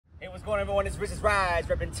going on, everyone? It's Rizal Riz,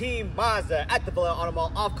 repping Team Mazda at the Vallejo Auto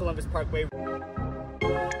Mall off Columbus Parkway.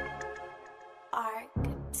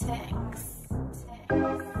 Architects.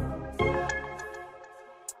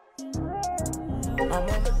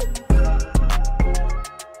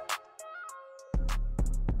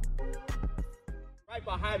 Right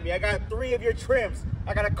behind me, I got 3 of your trims.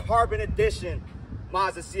 I got a carbon edition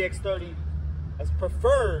Mazda CX-30 as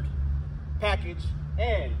preferred package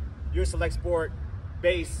and your Select Sport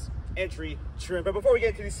base entry trim. But before we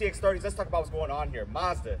get into these CX-30s, let's talk about what's going on here.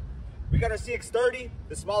 Mazda. We got our CX-30,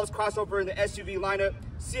 the smallest crossover in the SUV lineup,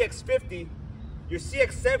 CX-50, your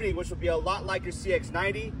CX-70, which will be a lot like your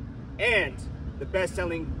CX-90, and the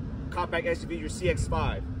best-selling compact SUV, your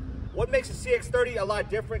CX-5. What makes the CX-30 a lot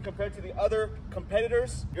different compared to the other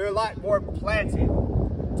competitors? You're a lot more planted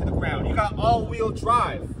to the ground. You got all-wheel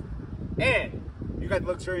drive, and you got the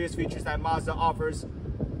luxurious features that Mazda offers,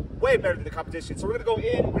 way better than the competition. So we're gonna go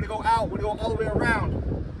in, we're gonna go out, we're gonna go all the way around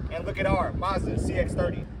and look at our Mazda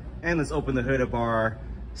CX-30. And let's open the hood of our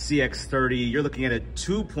CX-30. You're looking at a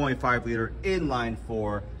 2.5 liter inline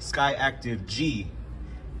 4 Skyactiv G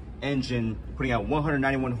engine, putting out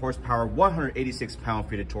 191 horsepower, 186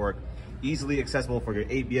 pound-feet of torque, easily accessible for your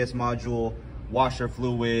ABS module, washer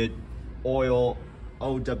fluid, oil,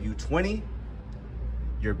 OW20,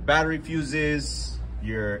 your battery fuses,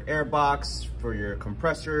 your air box for your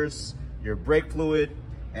compressors, your brake fluid,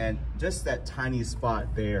 and just that tiny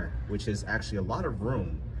spot there, which is actually a lot of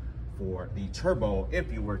room for the turbo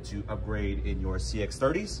if you were to upgrade in your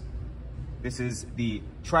CX-30s. This is the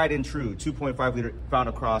tried and true 2.5 liter found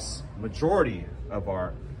across majority of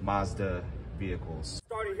our Mazda vehicles.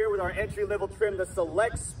 Starting here with our entry-level trim, the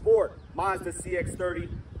Select Sport Mazda CX-30,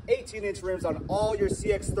 18-inch rims on all your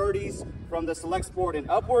CX-30s from the Select Sport and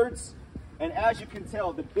upwards. And as you can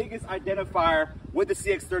tell, the biggest identifier with the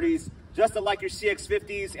CX-30s, just like your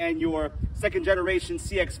CX-50s and your second generation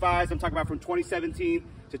CX-5s, I'm talking about from 2017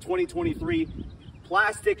 to 2023,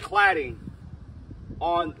 plastic cladding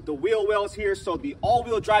on the wheel wells here. So the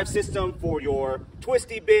all-wheel drive system for your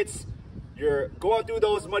twisty bits, you're going through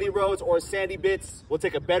those muddy roads or sandy bits, will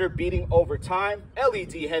take a better beating over time.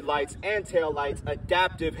 LED headlights and tail lights,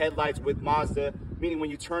 adaptive headlights with Mazda, meaning when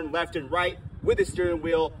you turn left and right with the steering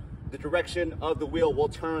wheel, the direction of the wheel will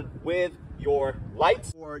turn with your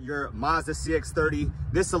lights. For your Mazda CX-30,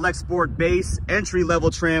 this Select Sport base entry-level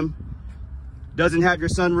trim doesn't have your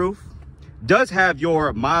sunroof, does have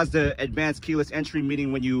your Mazda advanced keyless entry,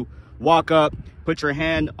 meaning when you walk up, put your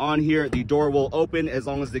hand on here, the door will open as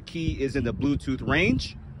long as the key is in the Bluetooth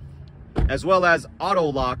range, as well as auto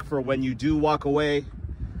lock for when you do walk away,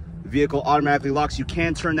 the vehicle automatically locks. You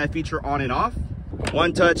can turn that feature on and off.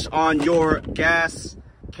 One touch on your gas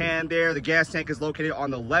can there. The gas tank is located on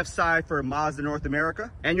the left side for Mazda North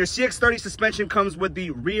America. And your CX-30 suspension comes with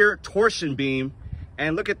the rear torsion beam.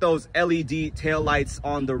 And look at those LED tail lights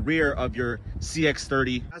on the rear of your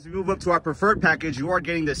CX-30. As we move up to our preferred package, you are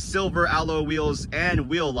getting the silver alloy wheels and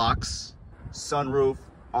wheel locks. Sunroof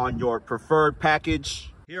on your preferred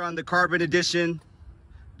package. Here on the carbon edition,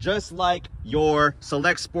 just like your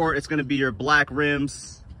Select Sport, it's gonna be your black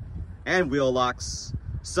rims and wheel locks.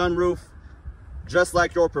 Sunroof, just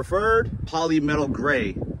like your preferred, polymetal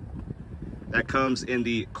gray. That comes in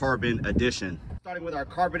the carbon edition. Starting with our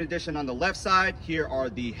carbon edition on the left side, here are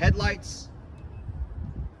the headlights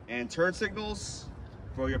and turn signals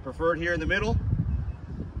for your preferred here in the middle,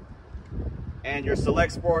 and your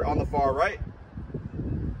Select Sport on the far right.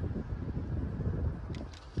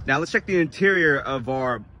 Now let's check the interior of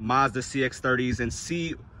our Mazda CX-30s and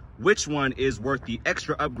see which one is worth the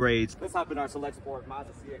extra upgrades. Let's hop in our Select Sport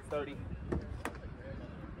Mazda CX-30.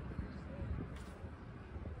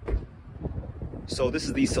 So this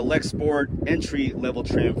is the Select Sport entry level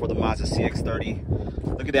trim for the Mazda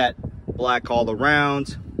CX-30. Look at that black all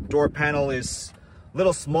around. Door panel is a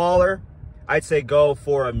little smaller. I'd say go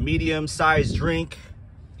for a medium sized drink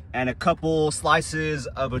and a couple slices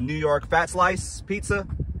of a New York fat slice pizza.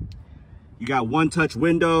 You got one touch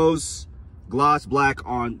windows, gloss black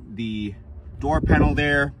on the door panel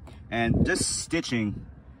there, and just stitching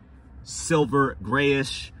silver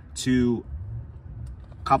grayish to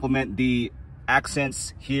complement the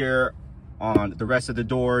accents here on the rest of the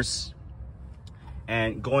doors.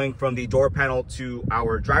 And going from the door panel to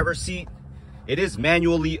our driver's seat, it is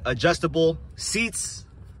manually adjustable. Seats,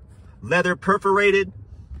 leather perforated.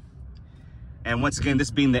 And once again, this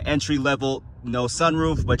being the entry level, no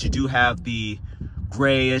sunroof, but you do have the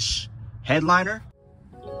grayish headliner.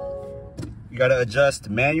 You got to adjust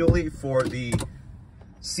manually for the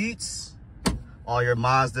seats. All your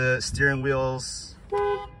Mazda steering wheels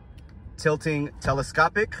tilting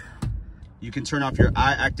telescopic. You can turn off your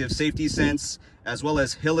eye active safety sense, as well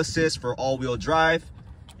as hill assist for all-wheel drive.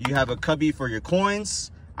 You have a cubby for your coins.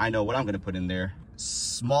 I know what I'm gonna put in there.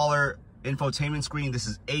 Smaller infotainment screen. This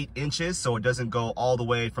is 8 inches, so it doesn't go all the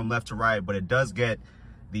way from left to right, but it does get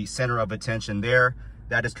the center of attention there.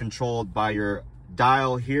 That is controlled by your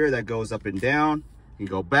dial here that goes up and down. You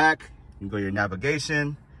can go back, you can go to your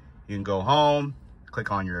navigation, you can go home,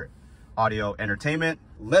 click on your audio entertainment.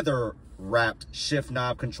 Leather wrapped shift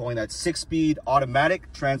knob controlling that 6-speed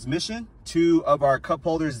automatic transmission. 2 of our cup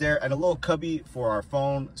holders there and a little cubby for our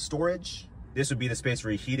phone storage. This would be the space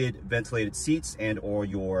for your heated, ventilated seats and or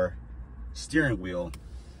your steering wheel.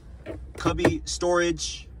 Cubby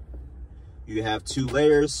storage. You have 2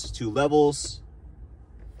 layers, 2 levels.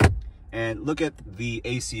 And look at the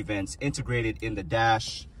AC vents integrated in the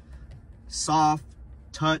dash. Soft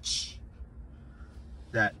touch,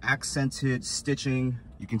 that accented stitching.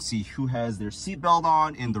 You can see who has their seatbelt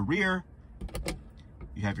on in the rear.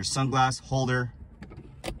 You have your sunglass holder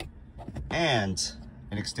and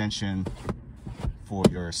an extension for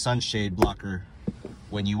your sunshade blocker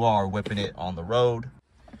when you are whipping it on the road.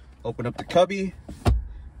 Open up the cubby.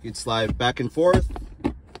 You can slide back and forth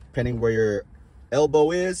depending where your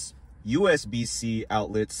elbow is. USB-C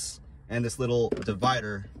outlets and this little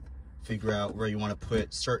divider. Figure out where you want to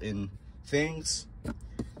put certain things.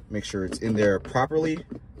 Make sure it's in there properly.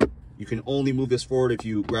 You can only move this forward if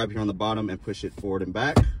you grab here on the bottom and push it forward and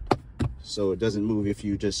back, so it doesn't move if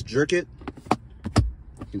you just jerk it.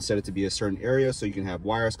 You can set it to be a certain area so you can have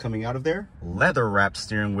wires coming out of there. Leather wrapped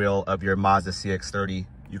steering wheel of your Mazda CX-30.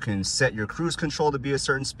 You can set your cruise control to be a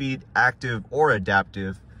certain speed, active or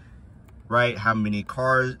adaptive. Right, how many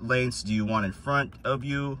car lanes do you want in front of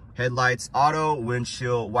you? Headlights auto,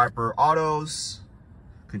 windshield wiper autos,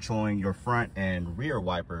 controlling your front and rear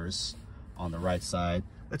wipers on the right side.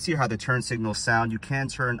 Let's hear how the turn signals sound. You can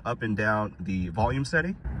turn up and down the volume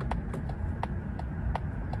setting.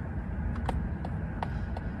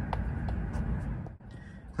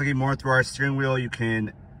 Clicking more through our steering wheel, you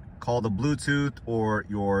can call the Bluetooth or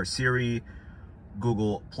your Siri,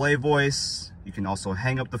 Google Play voice. You can also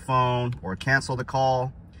hang up the phone or cancel the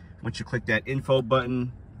call. Once you click that info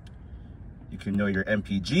button, you can know your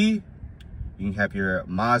MPG. You can have your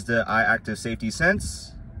Mazda eye active safety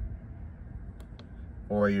sense,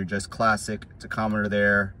 or your just classic tachometer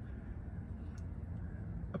there,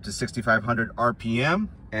 up to 6,500 RPM.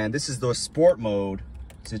 And this is the sport mode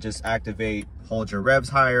to just activate, hold your revs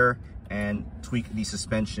higher, and tweak the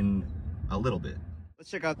suspension a little bit.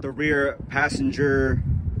 Let's check out the rear passenger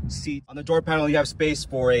seat. On the door panel, you have space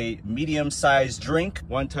for a medium-sized drink,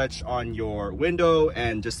 1 touch on your window,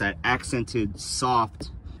 and just that accented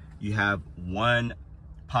soft. You have 1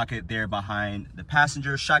 pocket there behind the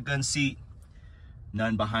passenger shotgun seat,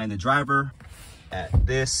 none behind the driver. At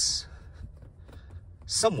this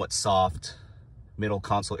somewhat soft middle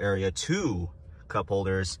console area, 2 cup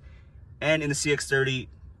holders. And in the CX-30,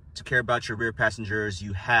 to care about your rear passengers,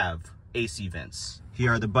 you have AC vents.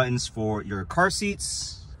 Here are the buttons for your car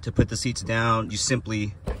seats. To put the seats down, you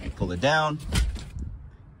simply pull it down.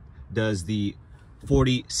 Does the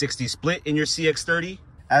 40-60 split in your CX-30.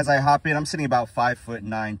 As I hop in, I'm sitting about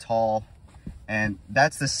 5'9" tall, and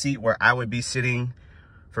that's the seat where I would be sitting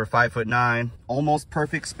for 5'9". Almost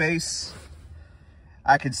perfect space.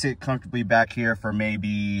 I could sit comfortably back here for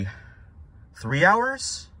maybe 3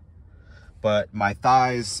 hours, but my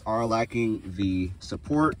thighs are lacking the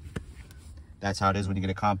support. That's how it is when you get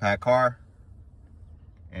a compact car.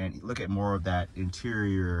 And look at more of that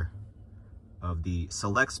interior of the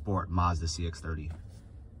Select Sport Mazda CX-30.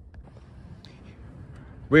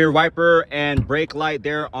 Rear wiper and brake light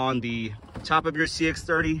there on the top of your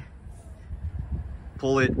CX-30.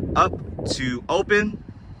 Pull it up to open.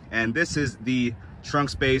 And this is the trunk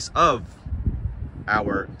space of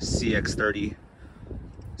our CX-30.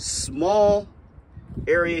 Small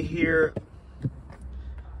area here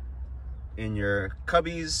in your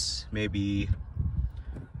cubbies, maybe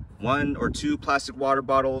 1 or 2 plastic water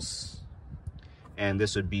bottles, and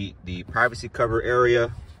this would be the privacy cover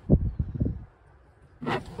area.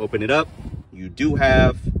 Open it up. You do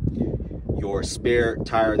have your spare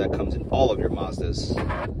tire that comes in all of your Mazdas.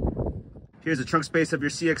 Here's the trunk space of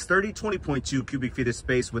your CX-30, 20.2 cubic feet of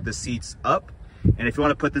space with the seats up. And if you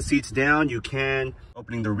want to put the seats down, you can,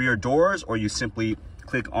 opening the rear doors, or you simply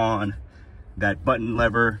click on that button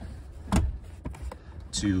lever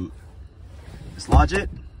to dislodge it.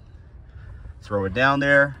 Throw it down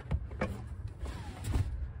there,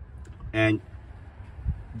 and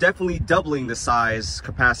definitely doubling the size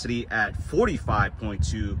capacity at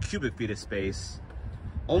 45.2 cubic feet of space.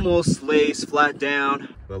 Almost lays flat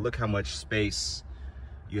down, but look how much space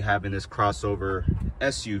you have in this crossover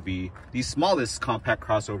SUV, the smallest compact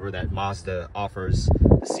crossover that Mazda offers,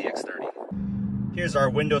 the CX-30. Here's our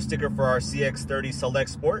window sticker for our CX-30 Select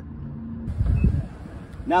Sport.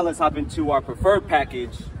 Now let's hop into our preferred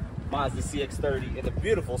package, Mazda CX-30 in the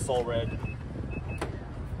beautiful Soul Red.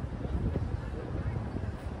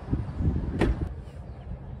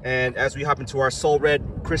 And as we hop into our Soul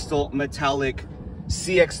Red Crystal Metallic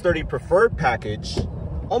CX-30 preferred package,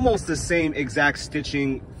 almost the same exact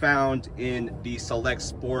stitching found in the Select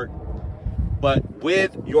Sport, but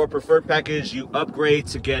with your preferred package, you upgrade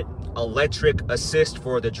to get electric assist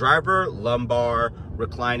for the driver, lumbar,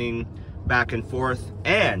 reclining back and forth,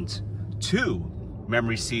 and 2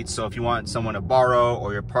 memory seats. So if you want someone to borrow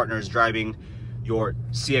or your partner is driving your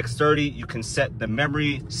CX-30, you can set the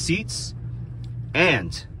memory seats.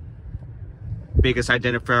 And biggest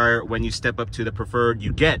identifier, when you step up to the preferred,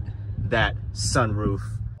 you get that sunroof.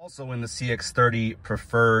 Also in the CX-30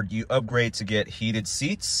 preferred, you upgrade to get heated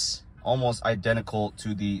seats, almost identical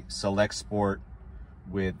to the Select Sport,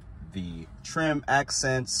 with the trim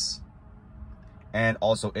accents and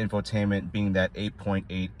also infotainment being that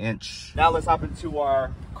 8.8 inch. Now let's hop into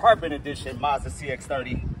our Carbon Edition Mazda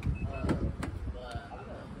CX-30.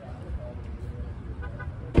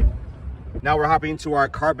 Now we're hopping into our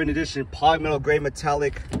Carbon Edition Polymetal Gray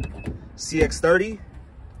Metallic CX-30.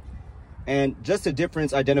 And just a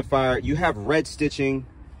difference identifier, you have red stitching,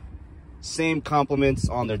 same complements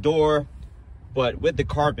on the door, but with the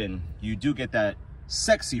carbon, you do get that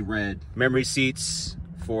sexy red. Memory seats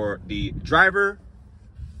for the driver,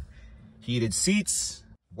 heated seats,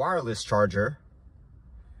 wireless charger,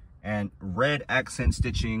 and red accent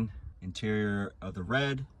stitching, interior of the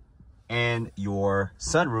red, and your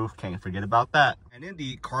sunroof, can't forget about that. And in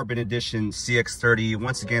the Carbon Edition CX-30,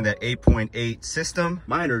 once again, that 8.8 system,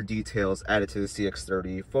 minor details added to the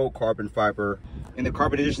CX-30, faux carbon fiber. In the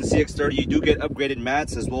Carbon Edition CX-30, you do get upgraded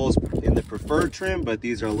mats as well as in the preferred trim, but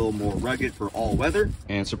these are a little more rugged for all weather.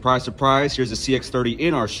 And surprise, surprise, here's the CX-30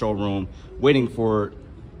 in our showroom, waiting for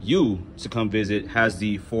you to come visit. Has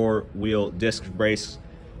the 4-wheel disc brace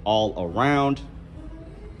all around.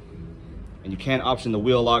 And you can option the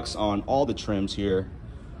wheel locks on all the trims here.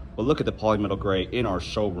 But look at the polymetal gray in our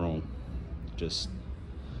showroom. Just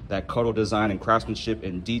that cuddle design and craftsmanship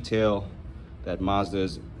and detail that Mazda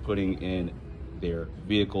is putting in their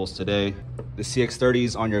vehicles today. The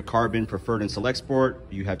CX-30s on your Carbon Preferred and Select Sport,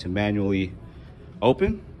 you have to manually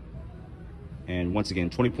open. And once again,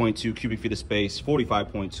 20.2 cubic feet of space,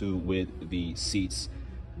 45.2 with the seats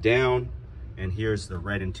down. And here's the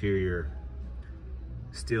red interior,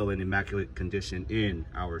 still in immaculate condition in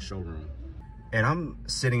our showroom. And I'm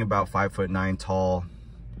sitting about 5'9" tall.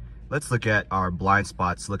 Let's look at our blind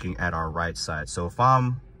spots looking at our right side. So if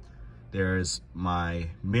there's my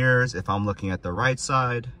mirrors, if I'm looking at the right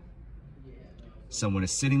side, someone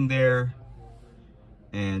is sitting there,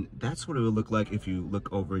 and that's what it would look like if you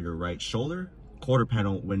look over your right shoulder. Quarter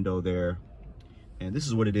panel window there. And this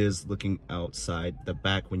is what it is looking outside the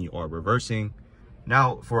back when you are reversing.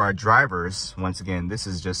 Now for our drivers, once again, this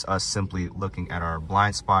is just us simply looking at our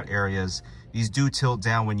blind spot areas. These do tilt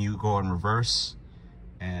down when you go in reverse.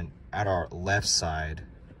 And at our left side,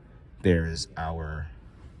 there's our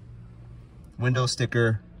window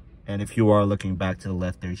sticker. And if you are looking back to the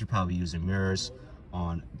left there, you should probably use the mirrors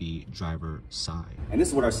on the driver side. And this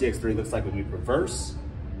is what our CX-30 looks like when we reverse,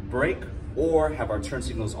 brake, or have our turn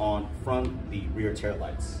signals on from the rear tail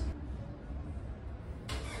lights.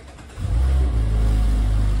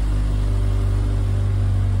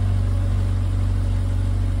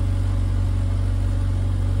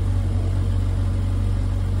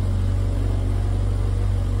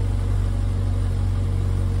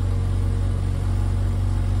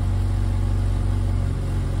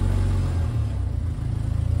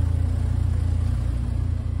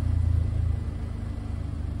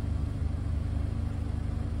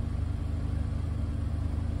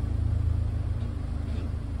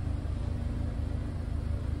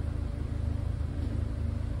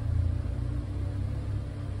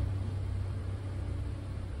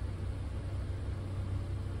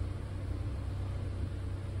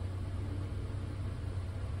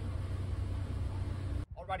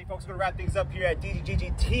 Alrighty, folks, we're gonna wrap things up here at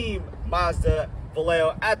DGGG Team Mazda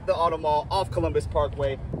Vallejo at the Auto Mall off Columbus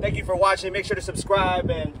Parkway. Thank you for watching. Make sure to subscribe,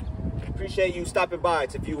 and appreciate you stopping by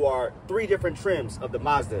to view our 3 different trims of the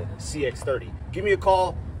Mazda CX-30. Give me a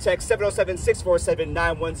call, text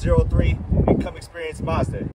 707-647-9103, and come experience Mazda.